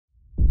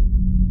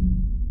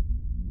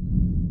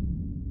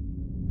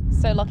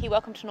So Lachie,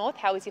 welcome to North.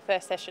 How was your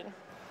first session?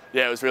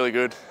 Yeah, it was really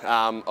good.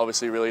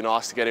 Obviously really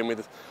nice to get in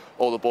with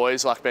all the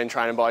boys, like being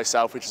training by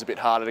yourself, which is a bit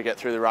harder to get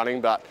through the running,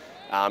 but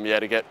yeah,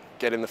 to get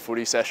in the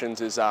footy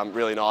sessions is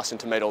really nice, and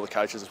to meet all the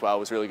coaches as well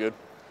was really good.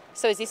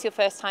 So is this your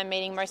first time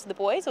meeting most of the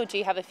boys, or do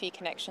you have a few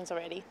connections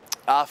already?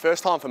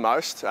 First time for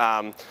most.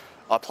 I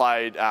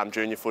played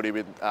junior footy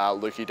with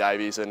Lukey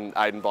Davies and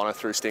Aidan Bonner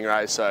through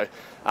Stingrays, so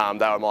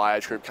they were my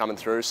age group coming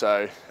through,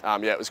 so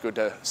yeah, it was good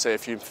to see a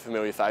few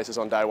familiar faces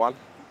on day one.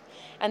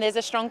 And there's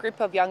a strong group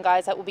of young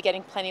guys that will be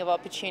getting plenty of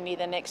opportunity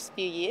the next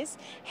few years.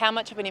 How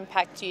much of an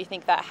impact do you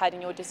think that had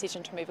in your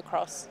decision to move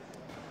across?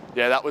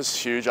 Yeah, that was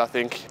huge. I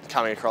think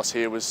coming across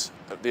here was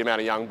the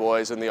amount of young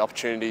boys and the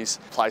opportunities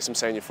to play some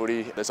senior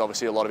footy. There's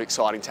obviously a lot of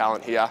exciting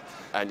talent here,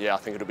 and yeah, I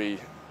think it'll be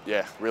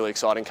really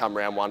exciting come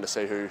round one to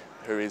see who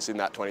is in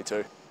that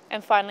 22.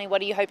 And finally,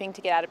 what are you hoping to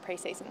get out of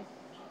pre-season?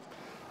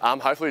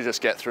 Hopefully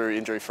just get through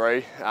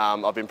injury-free.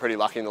 I've been pretty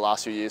lucky in the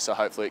last few years, so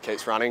hopefully it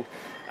keeps running.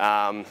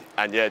 And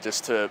yeah,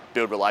 just to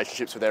build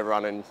relationships with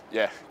everyone and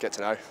yeah, get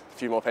to know a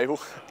few more people.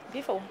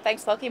 Beautiful.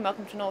 Thanks, Lachie, and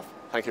welcome to North.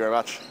 Thank you very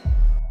much.